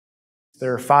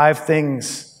There are 5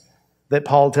 things that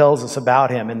Paul tells us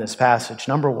about him in this passage.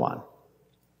 Number 1,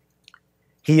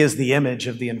 he is the image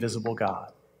of the invisible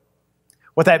God.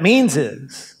 What that means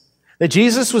is that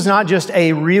Jesus was not just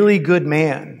a really good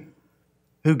man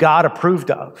who God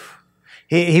approved of.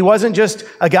 He wasn't just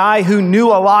a guy who knew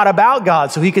a lot about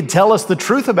God so he could tell us the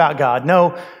truth about God.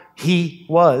 No, he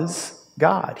was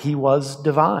God. He was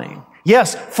divine.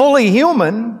 Yes, fully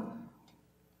human.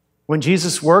 When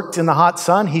Jesus worked in the hot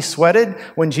sun, he sweated.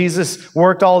 When Jesus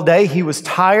worked all day, he was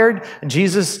tired.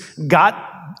 Jesus got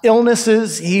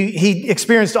illnesses. He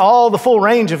experienced all the full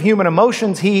range of human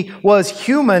emotions. He was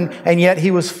human, and yet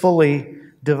he was fully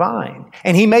divine.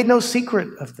 And he made no secret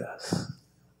of this.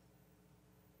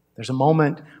 There's a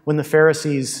moment when the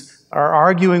Pharisees are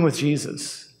arguing with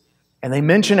Jesus, and they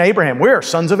mention Abraham. We're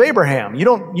sons of Abraham.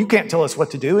 You can't tell us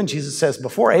what to do. And Jesus says,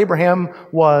 before Abraham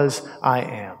was, I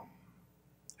am.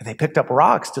 And they picked up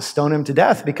rocks to stone him to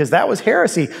death because that was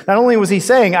heresy. Not only was he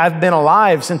saying, I've been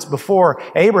alive since before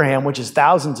Abraham, which is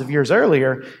thousands of years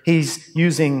earlier, he's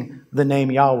using the name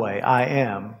Yahweh, I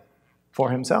am, for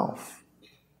himself.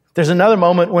 There's another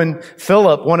moment when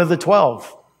Philip, one of the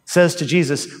 12, says to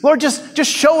Jesus, Lord, just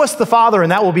show us the Father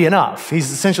and that will be enough.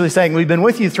 He's essentially saying, we've been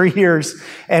with you 3 years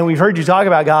and we've heard you talk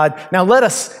about God. Now let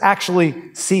us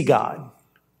actually see God.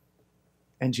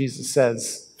 And Jesus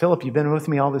says, Philip, you've been with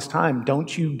me all this time.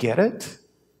 Don't you get it?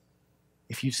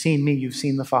 If you've seen me, you've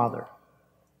seen the Father.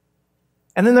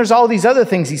 And then there's all these other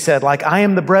things he said, like, I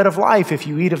am the bread of life. If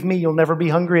you eat of me, you'll never be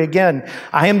hungry again.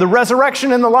 I am the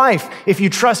resurrection and the life. If you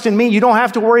trust in me, you don't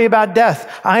have to worry about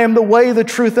death. I am the way, the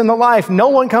truth, and the life. No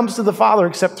one comes to the Father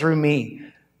except through me.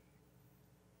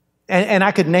 And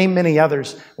I could name many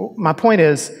others. My point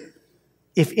is,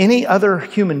 if any other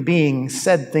human being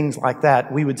said things like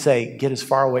that, we would say, get as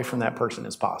far away from that person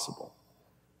as possible.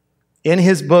 In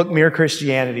his book, Mere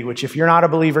Christianity, which if you're not a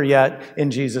believer yet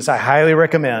in Jesus, I highly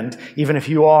recommend, even if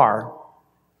you are.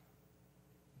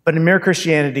 But in Mere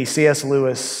Christianity, C.S.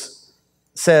 Lewis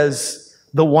says,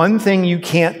 the one thing you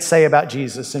can't say about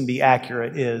Jesus and be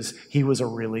accurate is he was a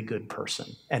really good person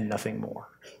and nothing more.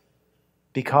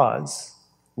 Because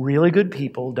really good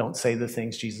people don't say the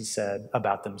things Jesus said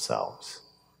about themselves.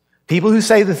 People who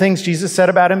say the things Jesus said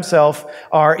about himself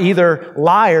are either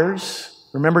liars.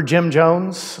 Remember Jim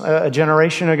Jones a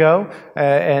generation ago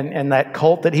and that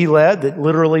cult that he led that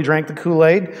literally drank the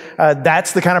Kool-Aid?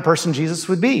 That's the kind of person Jesus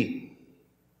would be.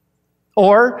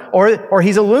 Or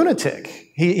he's a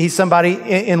lunatic. He's somebody,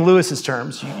 in Lewis's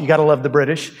terms, you got to love the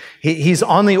British. He's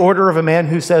on the order of a man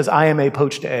who says, I am a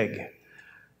poached egg.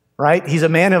 Right? He's a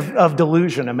man of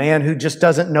delusion, a man who just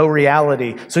doesn't know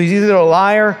reality. So he's either a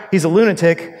liar, he's a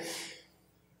lunatic,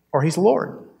 or he's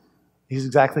Lord. He's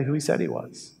exactly who he said he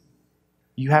was.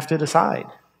 You have to decide.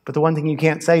 But the one thing you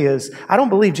can't say is, I don't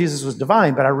believe Jesus was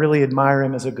divine, but I really admire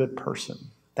him as a good person.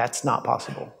 That's not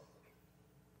possible.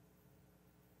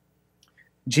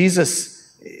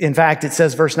 Jesus, in fact, it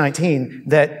says, verse 19,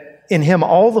 that in him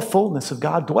all the fullness of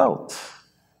God dwelt.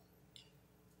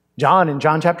 John, in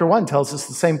John chapter 1, tells us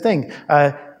the same thing,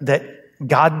 that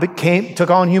God took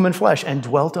on human flesh and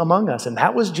dwelt among us, and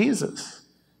that was Jesus.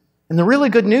 And the really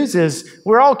good news is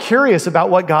we're all curious about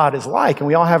what God is like, and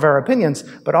we all have our opinions,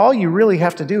 but all you really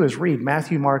have to do is read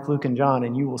Matthew, Mark, Luke, and John,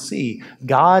 and you will see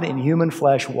God in human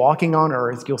flesh walking on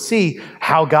earth. You'll see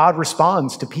how God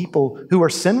responds to people who are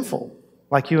sinful,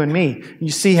 like you and me. You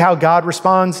see how God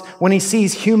responds when he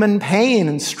sees human pain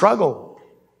and struggle.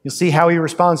 You'll see how he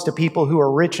responds to people who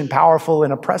are rich and powerful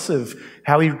and oppressive,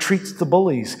 how he treats the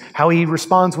bullies, how he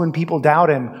responds when people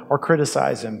doubt him or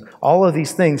criticize him, all of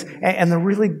these things. And the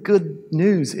really good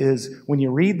news is when you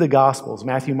read the Gospels,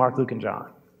 Matthew, Mark, Luke, and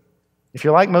John, if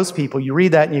you're like most people, you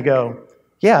read that and you go,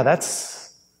 yeah,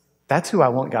 that's who I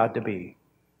want God to be.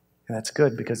 And that's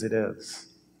good because it is.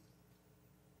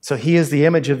 So he is the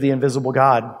image of the invisible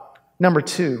God. Number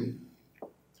 2,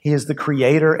 he is the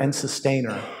creator and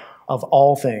sustainer of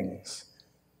all things.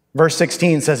 Verse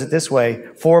 16 says it this way,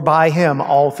 for by him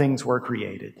all things were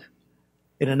created.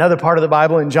 In another part of the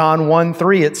Bible, in John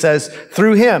 1:3, it says,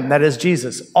 through him, that is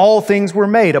Jesus, all things were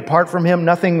made. Apart from him,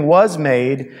 nothing was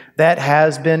made that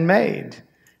has been made.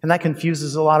 And that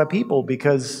confuses a lot of people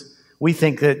because we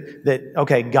think that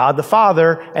okay, God the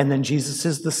Father, and then Jesus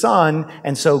is the Son,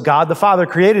 and so God the Father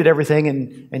created everything,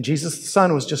 and Jesus the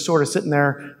Son was just sort of sitting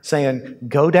there saying,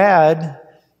 go Dad,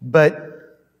 but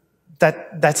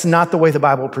that's not the way the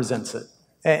Bible presents it.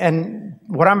 And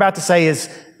what I'm about to say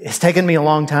it's taken me a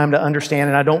long time to understand,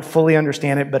 and I don't fully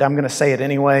understand it, but I'm going to say it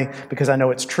anyway because I know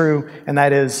it's true, and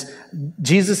that is,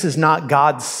 Jesus is not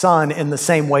God's son in the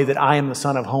same way that I am the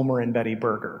son of Homer and Betty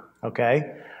Berger,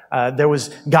 okay?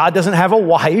 God doesn't have a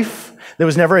wife. There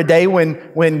was never a day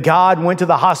when God went to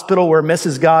the hospital where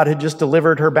Mrs. God had just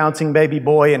delivered her bouncing baby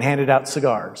boy and handed out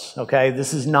cigars. Okay,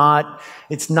 Jesus is not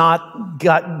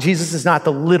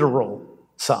the literal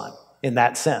son in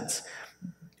that sense.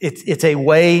 It's a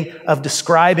way of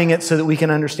describing it so that we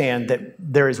can understand that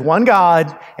there is one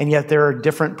God, and yet there are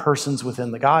different persons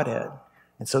within the Godhead.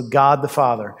 And so God the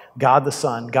Father, God the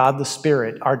Son, God the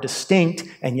Spirit are distinct,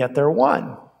 and yet they're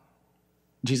one.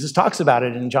 Jesus talks about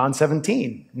it in John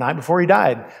 17, night before he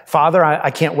died. Father,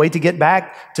 I can't wait to get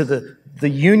back to the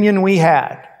union we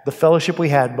had, the fellowship we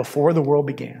had before the world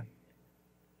began.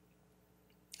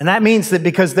 And that means that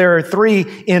because there are three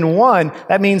in one,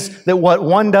 that means that what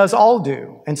one does, all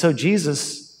do. And so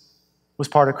Jesus was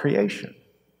part of creation.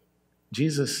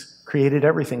 Jesus created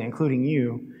everything, including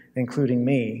you, including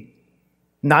me.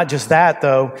 Not just that,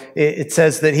 though. It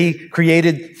says that he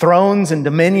created thrones and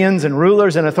dominions and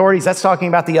rulers and authorities. That's talking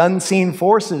about the unseen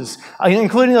forces,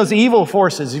 including those evil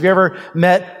forces. Have you ever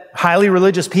met highly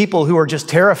religious people who are just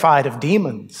terrified of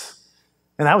demons?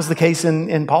 And that was the case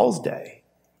in Paul's day.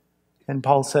 And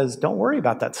Paul says, don't worry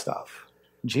about that stuff.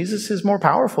 Jesus is more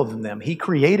powerful than them. He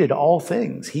created all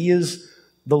things. He is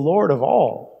the Lord of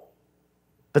all.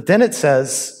 But then it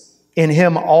says, in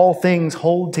him all things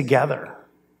hold together.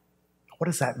 What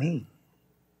does that mean?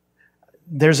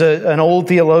 There's an old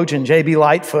theologian, J.B.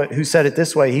 Lightfoot, who said it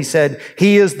this way. He said,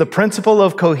 he is the principle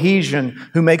of cohesion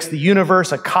who makes the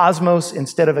universe a cosmos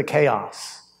instead of a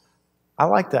chaos. I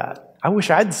like that. I wish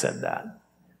I'd said that.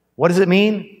 What does it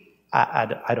mean?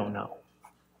 I don't know.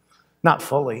 Not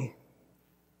fully.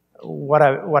 What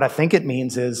I think it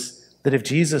means is that if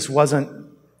Jesus wasn't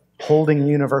holding the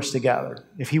universe together,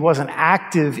 if he wasn't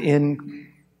active in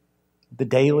the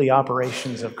daily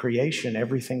operations of creation,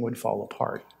 everything would fall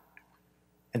apart.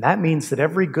 And that means that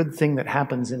every good thing that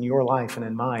happens in your life and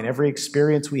in mine, every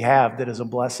experience we have that is a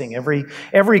blessing,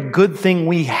 every good thing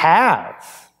we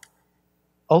have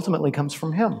ultimately comes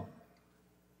from him.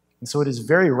 And so it is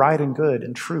very right and good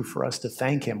and true for us to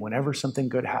thank him whenever something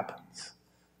good happens.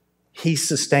 He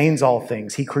sustains all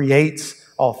things. He creates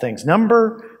all things.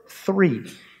 Number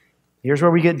 3, here's where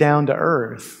we get down to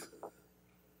earth.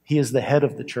 He is the head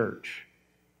of the church.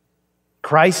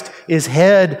 Christ is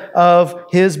head of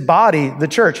his body, the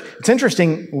church. It's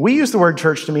interesting. We use the word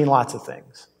church to mean lots of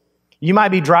things. You might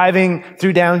be driving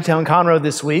through downtown Conroe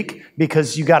this week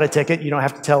because you got a ticket. You don't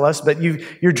have to tell us, but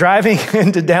you're driving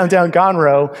into downtown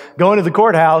Conroe, going to the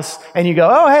courthouse, and you go,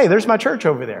 oh, hey, there's my church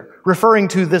over there, referring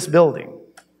to this building,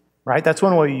 right? That's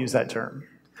one way you use that term.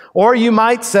 Or you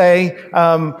might say,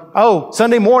 oh,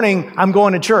 Sunday morning, I'm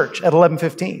going to church at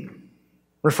 11:15,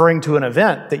 referring to an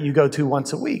event that you go to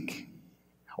once a week.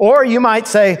 Or you might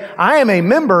say, I am a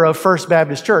member of First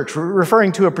Baptist Church,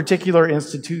 referring to a particular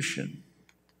institution.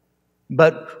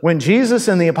 But when Jesus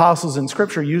and the apostles in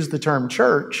Scripture use the term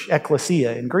church,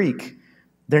 ekklesia in Greek,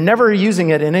 they're never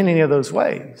using it in any of those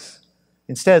ways.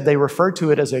 Instead, they refer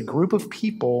to it as a group of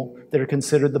people that are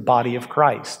considered the body of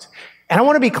Christ. And I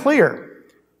want to be clear.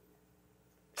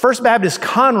 First Baptist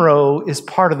Conroe is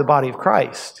part of the body of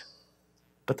Christ.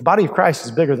 But the body of Christ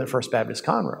is bigger than First Baptist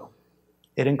Conroe.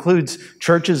 It includes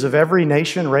churches of every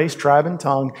nation, race, tribe, and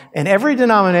tongue, and every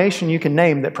denomination you can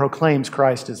name that proclaims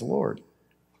Christ as Lord,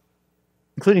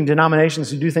 including denominations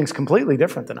who do things completely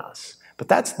different than us. But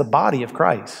that's the body of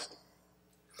Christ.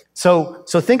 So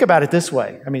think about it this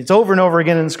way. I mean, it's over and over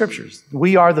again in the Scriptures.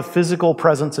 We are the physical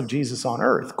presence of Jesus on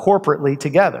earth, corporately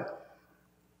together.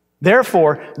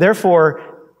 Therefore,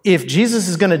 if Jesus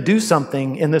is going to do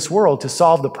something in this world to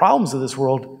solve the problems of this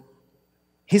world,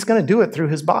 he's going to do it through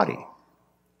his body.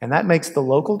 And that makes the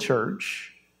local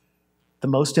church the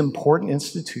most important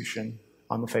institution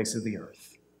on the face of the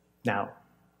earth. Now,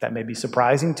 that may be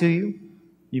surprising to you.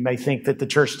 You may think that the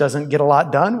church doesn't get a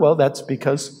lot done. Well, that's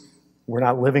because we're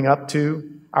not living up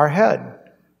to our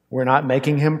head. We're not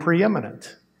making him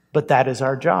preeminent. But that is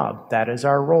our job. That is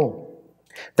our role.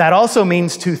 That also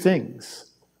means 2 things.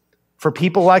 For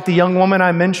people like the young woman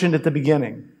I mentioned at the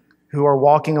beginning, who are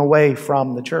walking away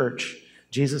from the church,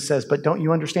 Jesus says, but don't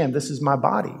you understand? This is my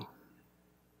body.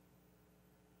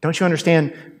 Don't you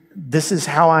understand? This is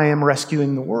how I am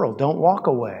rescuing the world. Don't walk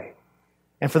away.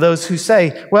 And for those who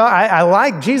say, well, I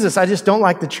like Jesus, I just don't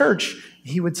like the church,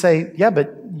 he would say, yeah,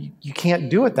 but you can't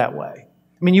do it that way.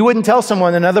 I mean, you wouldn't tell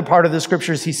someone, in another part of the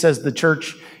Scriptures, he says, the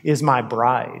church is my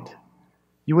bride.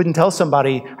 You wouldn't tell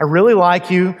somebody, I really like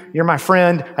you, you're my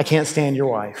friend, I can't stand your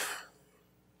wife.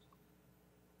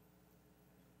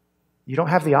 You don't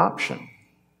have the option.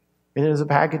 It is a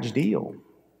package deal.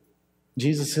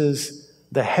 Jesus is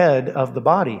the head of the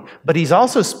body. But he's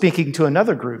also speaking to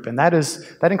another group, and that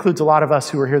includes a lot of us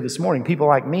who are here this morning, people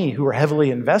like me who are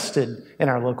heavily invested in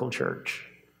our local church.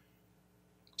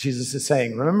 Jesus is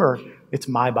saying, remember, it's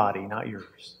my body, not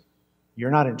yours.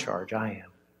 You're not in charge, I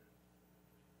am.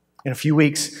 In a few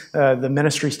weeks, the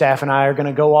ministry staff and I are going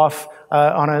to go off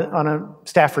on a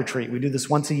staff retreat. We do this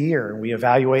once a year, and we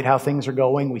evaluate how things are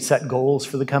going. We set goals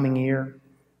for the coming year.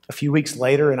 A few weeks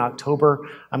later, in October,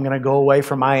 I'm going to go away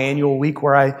for my annual week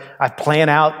where I plan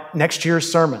out next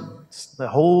year's sermons, the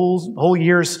whole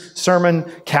year's sermon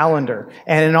calendar.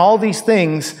 And in all these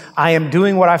things, I am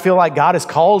doing what I feel like God has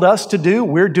called us to do.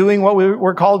 We're doing what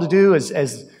we're called to do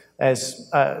as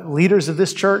leaders of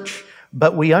this church.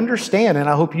 But we understand, and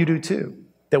I hope you do too,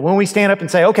 that when we stand up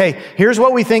and say, okay, here's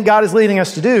what we think God is leading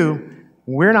us to do,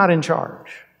 we're not in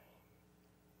charge.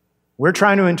 We're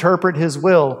trying to interpret His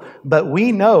will, but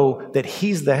we know that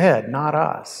He's the head, not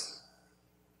us.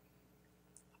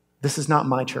 This is not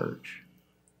my church.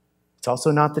 It's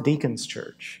also not the deacon's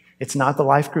church. It's not the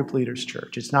life group leader's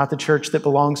church. It's not the church that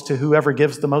belongs to whoever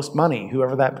gives the most money,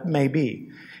 whoever that may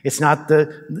be.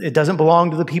 It doesn't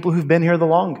belong to the people who've been here the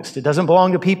longest. It doesn't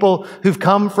belong to people who've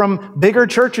come from bigger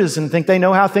churches and think they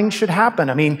know how things should happen.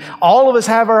 I mean, all of us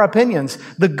have our opinions.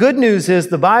 The good news is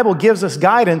the Bible gives us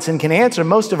guidance and can answer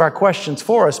most of our questions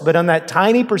for us. But on that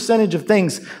tiny percentage of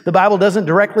things the Bible doesn't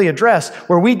directly address,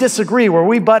 where we disagree, where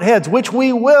we butt heads, which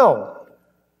we will,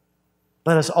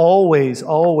 let us always,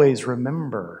 always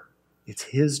remember it's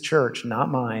His church, not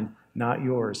mine, not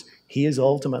yours. He is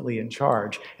ultimately in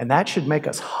charge. And that should make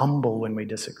us humble when we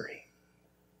disagree.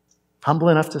 Humble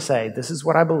enough to say, this is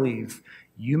what I believe.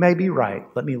 You may be right.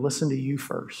 Let me listen to you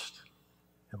first.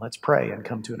 And let's pray and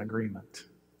come to an agreement.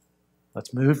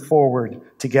 Let's move forward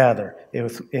together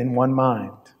in one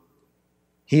mind.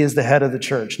 He is the head of the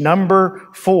church. Number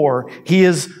 4, He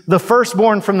is the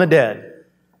firstborn from the dead.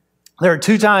 There are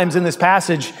 2 times in this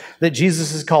passage that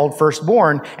Jesus is called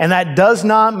firstborn, and that does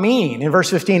not mean, in verse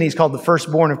 15, He's called the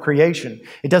firstborn of creation.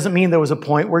 It doesn't mean there was a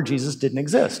point where Jesus didn't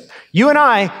exist. You and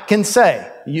I can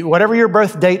say, whatever your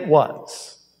birth date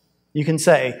was, you can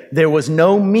say, there was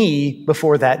no me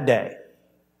before that day.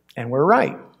 And we're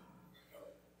right.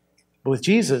 But with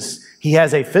Jesus, He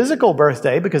has a physical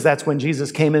birthday because that's when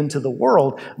Jesus came into the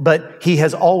world, but He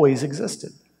has always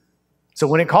existed. So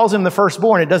when it calls Him the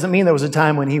firstborn, it doesn't mean there was a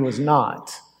time when He was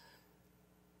not.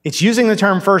 It's using the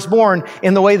term firstborn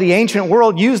in the way the ancient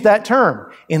world used that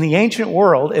term. In the ancient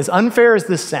world, as unfair as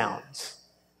this sounds,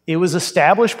 it was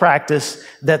established practice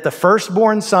that the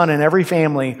firstborn son in every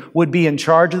family would be in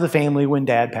charge of the family when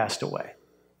dad passed away.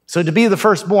 So to be the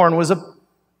firstborn was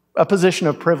a position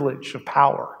of privilege, of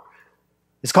power.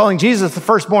 It's calling Jesus the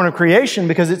firstborn of creation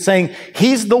because it's saying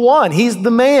He's the one, He's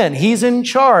the man, He's in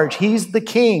charge, He's the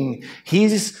king,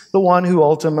 He's the one who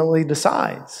ultimately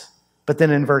decides. But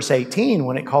then in verse 18,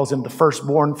 when it calls Him the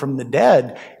firstborn from the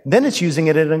dead, then it's using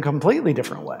it in a completely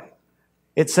different way.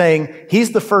 It's saying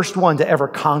He's the first one to ever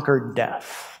conquer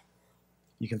death.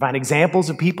 You can find examples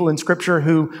of people in Scripture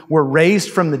who were raised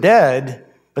from the dead,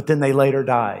 but then they later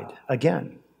died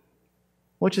again,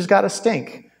 which has got to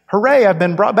stink. Hooray, I've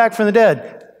been brought back from the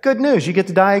dead. Good news, you get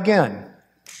to die again.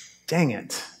 Dang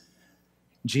it.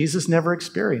 Jesus never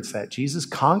experienced that. Jesus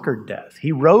conquered death.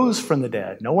 He rose from the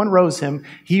dead. No one rose Him.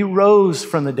 He rose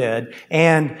from the dead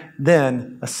and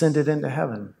then ascended into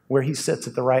heaven, where He sits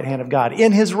at the right hand of God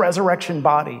in His resurrection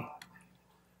body.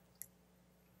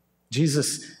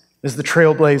 Jesus is the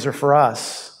trailblazer for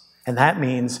us, and that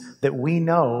means that we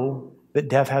know that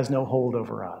death has no hold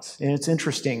over us. And it's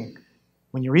interesting.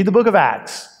 When you read the book of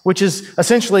Acts, which is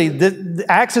essentially, the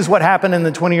Acts is what happened in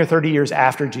the 20 or 30 years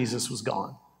after Jesus was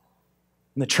gone.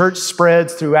 And the church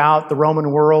spreads throughout the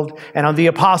Roman world, and the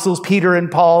apostles, Peter and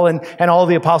Paul, and all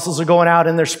the apostles are going out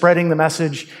and they're spreading the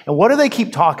message. And what do they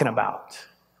keep talking about?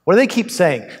 What do they keep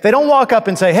saying? They don't walk up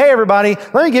and say, hey, everybody,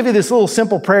 let me give you this little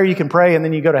simple prayer you can pray and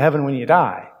then you go to heaven when you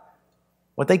die.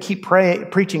 What they keep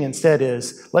preaching instead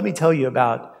is, let me tell you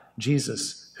about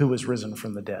Jesus who was risen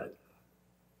from the dead.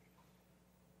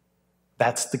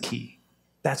 That's the key.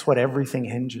 That's what everything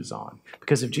hinges on.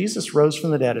 Because if Jesus rose from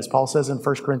the dead, as Paul says in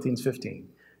 1 Corinthians 15,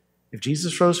 if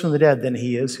Jesus rose from the dead, then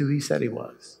He is who He said He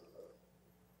was.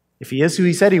 If He is who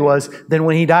He said He was, then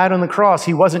when He died on the cross,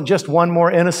 He wasn't just one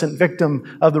more innocent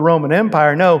victim of the Roman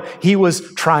Empire. No, He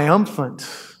was triumphant.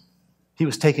 He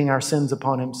was taking our sins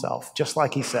upon Himself, just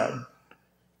like He said.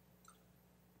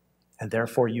 And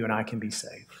therefore, you and I can be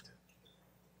saved.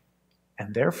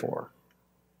 And therefore,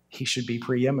 He should be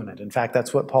preeminent. In fact,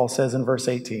 that's what Paul says in verse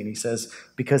 18. He says,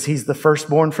 because He's the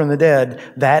firstborn from the dead,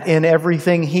 that in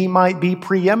everything He might be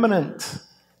preeminent.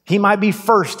 He might be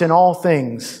first in all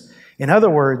things. In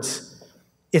other words,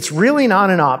 it's really not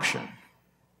an option,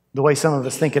 the way some of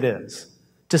us think it is,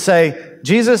 to say,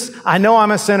 Jesus, I know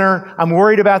I'm a sinner. I'm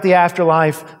worried about the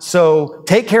afterlife. So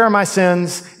take care of my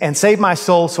sins and save my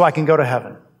soul so I can go to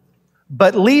heaven.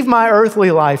 But leave my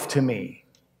earthly life to me.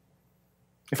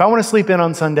 If I want to sleep in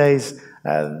on Sundays,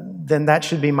 then that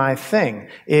should be my thing.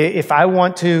 If I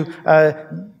want to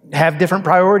have different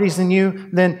priorities than you,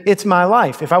 then it's my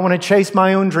life. If I want to chase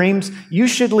my own dreams, you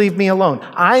should leave me alone.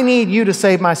 I need you to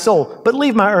save my soul, but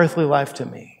leave my earthly life to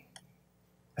me.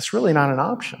 That's really not an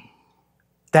option.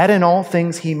 That in all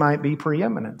things he might be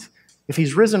preeminent. If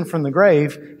he's risen from the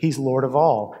grave, he's Lord of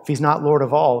all. If he's not Lord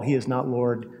of all, he is not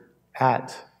Lord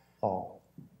at all.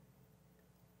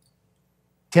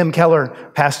 Tim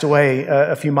Keller passed away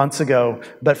a few months ago,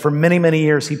 but for many, many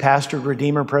years he pastored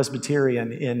Redeemer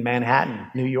Presbyterian in Manhattan,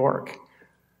 New York.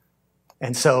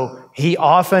 And so he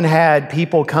often had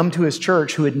people come to his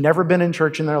church who had never been in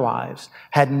church in their lives,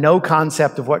 had no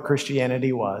concept of what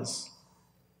Christianity was.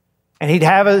 And he'd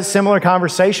have a similar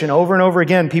conversation over and over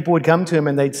again. People would come to him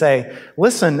and they'd say,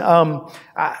 listen,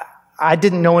 I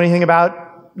didn't know anything about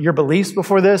your beliefs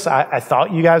before this. I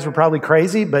thought you guys were probably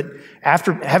crazy, but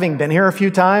after having been here a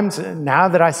few times, now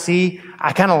that I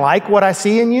kind of like what I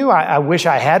see in you. I wish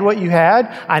I had what you had.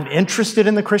 I'm interested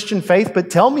in the Christian faith, but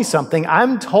tell me something.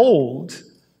 I'm told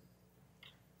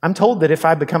that if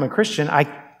I become a Christian,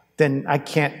 then I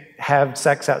can't have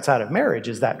sex outside of marriage.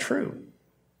 Is that true?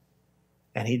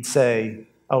 And he'd say,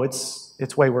 oh,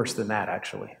 it's way worse than that,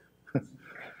 actually.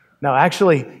 No,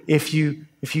 actually, if you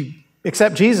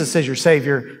accept Jesus as your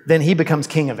Savior, then he becomes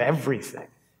king of everything.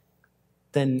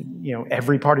 Then,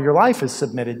 every part of your life is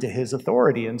submitted to his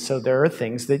authority. And so there are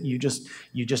things that you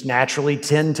just naturally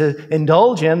tend to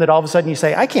indulge in that all of a sudden you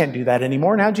say, I can't do that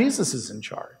anymore. Now Jesus is in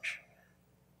charge.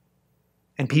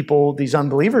 And these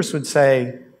unbelievers would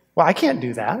say, well, I can't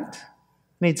do that.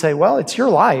 And he'd say, well, it's your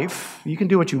life. You can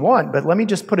do what you want, but let me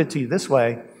just put it to you this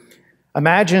way.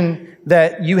 Imagine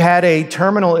that you had a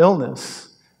terminal illness.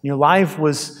 Your life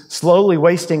was slowly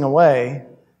wasting away,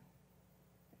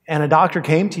 and a doctor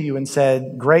came to you and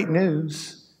said, great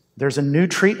news, there's a new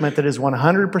treatment that is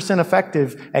 100%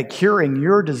 effective at curing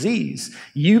your disease.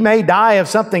 You may die of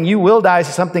something, you will die of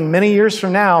something many years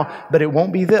from now, but it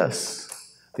won't be this.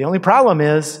 The only problem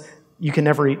is you can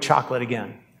never eat chocolate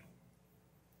again.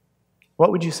 What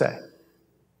would you say?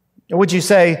 Would you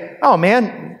say, oh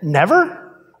man,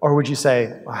 never? Or would you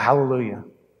say, well, hallelujah?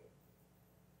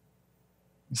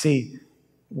 You see,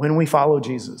 when we follow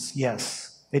Jesus,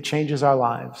 yes, it changes our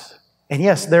lives. And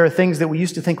yes, there are things that we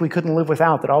used to think we couldn't live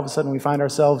without that all of a sudden we find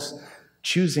ourselves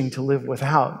choosing to live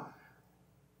without.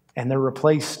 And they're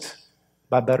replaced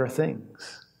by better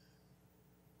things.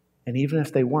 And even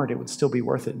if they weren't, it would still be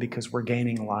worth it because we're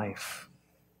gaining life.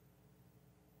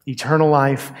 Eternal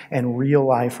life and real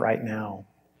life right now.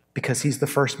 Because he's the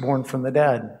firstborn from the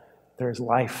dead. There is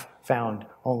life found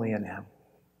only in him.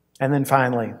 And then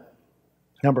finally,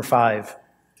 number 5,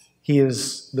 he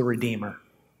is the Redeemer.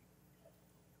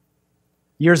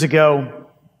 Years ago,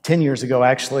 10 years ago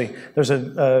actually, there's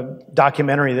a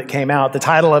documentary that came out. The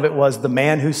title of it was The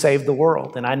Man Who Saved the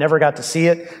World. And I never got to see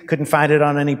it, couldn't find it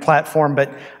on any platform,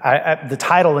 but the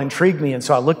title intrigued me, and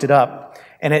so I looked it up.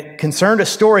 And it concerned a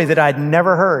story that I'd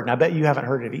never heard, and I bet you haven't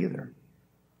heard it either.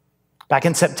 Back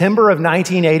in September of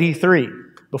 1983,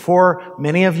 before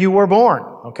many of you were born,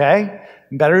 okay?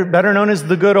 Better known as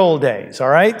the good old days, all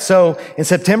right? So in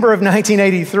September of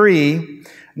 1983,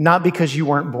 not because you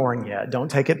weren't born yet, don't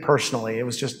take it personally. It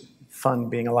was just fun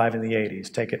being alive in the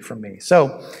 80s. Take it from me.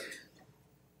 So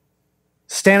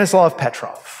Stanislav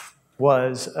Petrov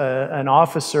was an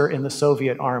officer in the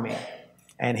Soviet army.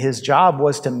 And his job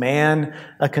was to man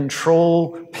a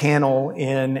control panel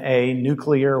in a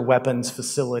nuclear weapons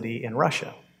facility in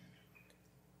Russia.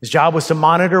 His job was to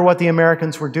monitor what the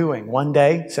Americans were doing. One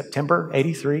day, September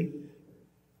 83,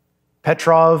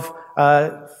 Petrov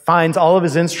finds all of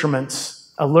his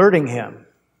instruments alerting him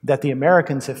that the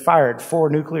Americans have fired 4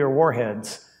 nuclear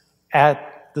warheads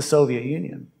at the Soviet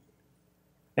Union.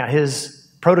 Now, his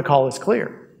protocol is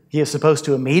clear. He is supposed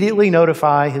to immediately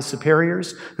notify his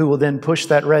superiors, who will then push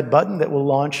that red button that will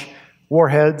launch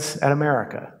warheads at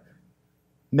America.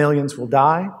 Millions will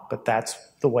die, but that's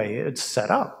the way it's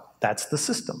set up. That's the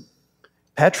system.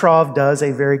 Petrov does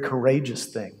a very courageous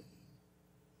thing.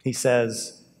 He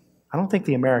says, I don't think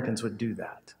the Americans would do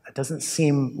that. That doesn't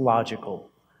seem logical.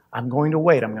 I'm going to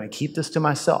wait. I'm going to keep this to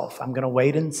myself. I'm going to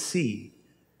wait and see.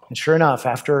 And sure enough,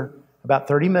 after about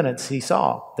 30 minutes, he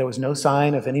saw there was no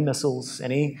sign of any missiles,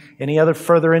 any other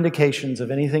further indications of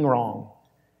anything wrong.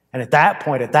 And at that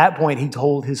point, he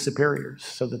told his superiors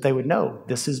so that they would know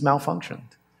this is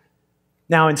malfunctioned.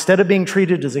 Now, instead of being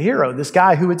treated as a hero, this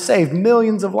guy who had saved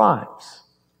millions of lives,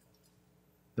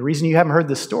 the reason you haven't heard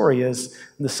this story is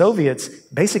the Soviets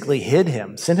basically hid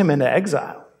him, sent him into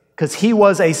exile, because he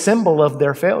was a symbol of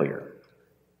their failure.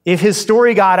 If his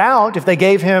story got out, if they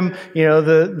gave him,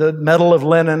 the Medal of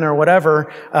Lenin or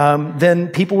whatever, then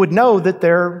people would know that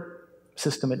their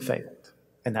system had failed,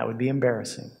 and that would be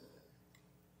embarrassing.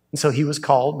 And so he was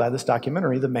called by this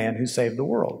documentary the man who saved the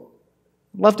world.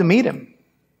 I'd love to meet him.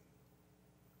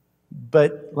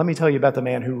 But let me tell you about the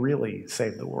man who really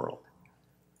saved the world.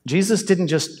 Jesus didn't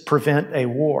just prevent a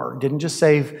war, didn't just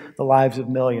save the lives of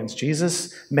millions.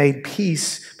 Jesus made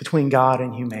peace between God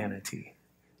and humanity.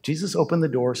 Jesus opened the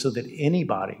door so that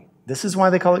anybody, this is why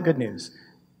they call it good news,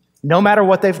 no matter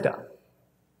what they've done,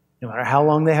 no matter how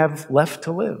long they have left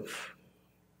to live,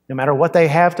 no matter what they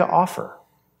have to offer,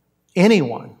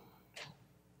 anyone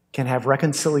can have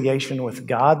reconciliation with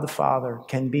God the Father,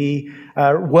 can be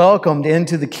welcomed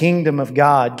into the kingdom of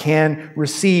God, can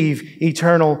receive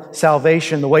eternal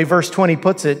salvation. The way verse 20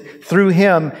 puts it, through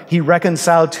him he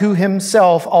reconciled to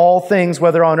himself all things,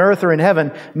 whether on earth or in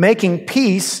heaven, making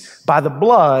peace by the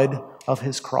blood of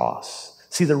his cross.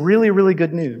 See, the really, really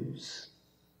good news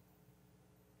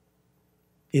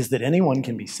is that anyone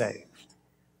can be saved.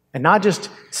 And not just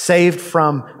saved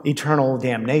from eternal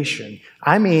damnation.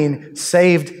 I mean,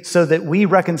 saved so that we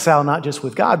reconcile not just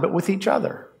with God, but with each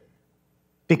other.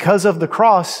 Because of the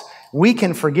cross, we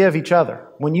can forgive each other.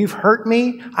 When you've hurt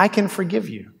me, I can forgive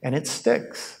you, and it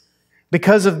sticks.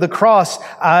 Because of the cross,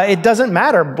 it doesn't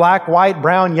matter, black, white,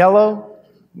 brown, yellow.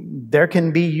 There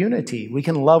can be unity. We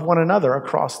can love one another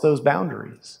across those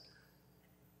boundaries.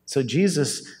 So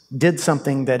Jesus did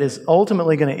something that is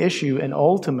ultimately going to issue an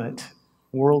ultimate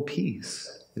world peace.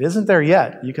 It isn't there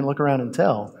yet. You can look around and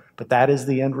tell, but that is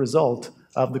the end result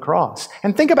of the cross.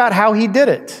 And think about how he did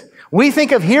it. We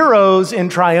think of heroes in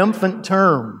triumphant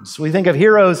terms. We think of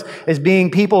heroes as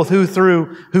being people who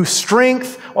through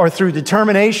strength or through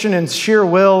determination and sheer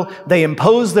will, they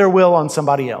impose their will on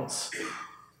somebody else.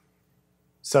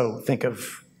 So think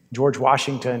of George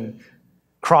Washington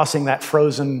crossing that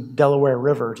frozen Delaware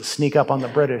River to sneak up on the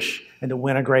British and to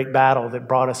win a great battle that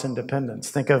brought us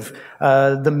independence. Think of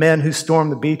the men who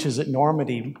stormed the beaches at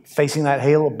Normandy, facing that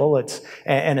hail of bullets,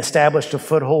 and established a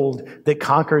foothold that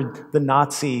conquered the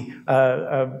Nazi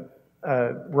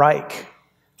Reich.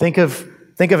 Think of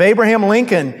Abraham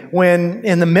Lincoln when,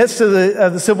 in the midst of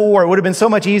the Civil War, it would have been so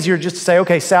much easier just to say,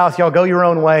 okay, South, y'all go your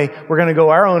own way. We're going to go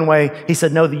our own way. He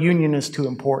said, no, the Union is too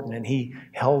important, and he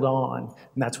held on.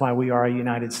 And that's why we are a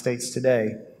United States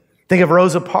today. Think of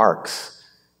Rosa Parks.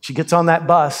 She gets on that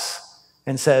bus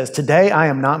and says, today I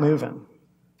am not moving.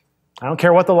 I don't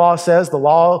care what the law says. The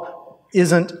law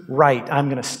isn't right. I'm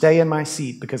going to stay in my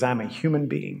seat because I'm a human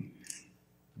being.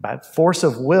 By force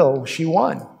of will, she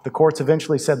won. The courts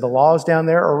eventually said the laws down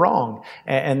there are wrong,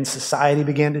 and society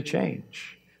began to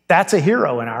change. That's a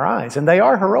hero in our eyes, and they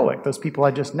are heroic, those people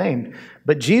I just named.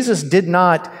 But Jesus did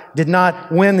not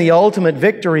win the ultimate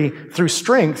victory through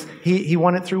strength. He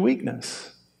won it through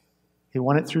weakness. He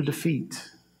won it through defeat.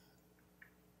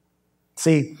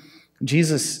 See,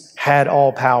 Jesus had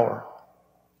all power.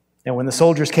 And when the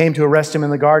soldiers came to arrest him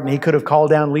in the garden, he could have called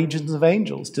down legions of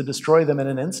angels to destroy them in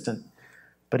an instant.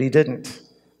 But he didn't.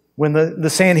 When the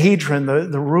Sanhedrin,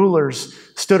 the rulers,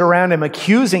 stood around him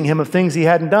accusing him of things he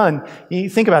hadn't done, you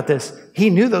think about this. He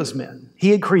knew those men. He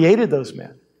had created those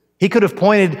men. He could have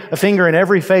pointed a finger in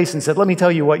every face and said, let me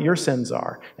tell you what your sins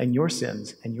are, and your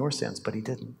sins, but he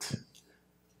didn't.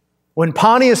 When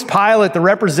Pontius Pilate, the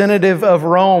representative of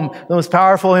Rome, the most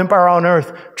powerful empire on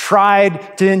earth,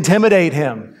 tried to intimidate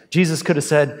him, Jesus could have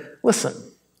said, listen,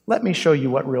 let me show you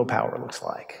what real power looks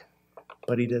like.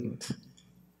 But he didn't.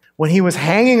 When he was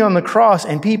hanging on the cross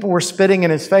and people were spitting in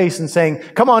his face and saying,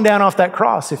 come on down off that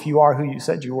cross if you are who you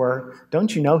said you were,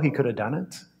 don't you know he could have done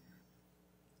it?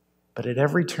 But at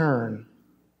every turn,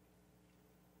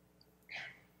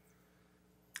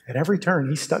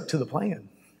 he stuck to the plan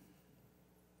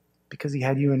because he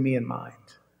had you and me in mind.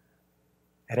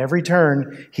 At every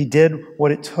turn, he did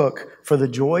what it took for the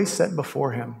joy set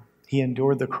before him. He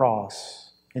endured the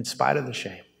cross in spite of the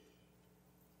shame.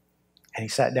 And he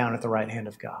sat down at the right hand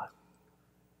of God.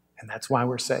 And that's why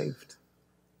we're saved.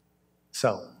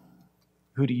 So,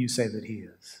 who do you say that he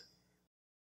is?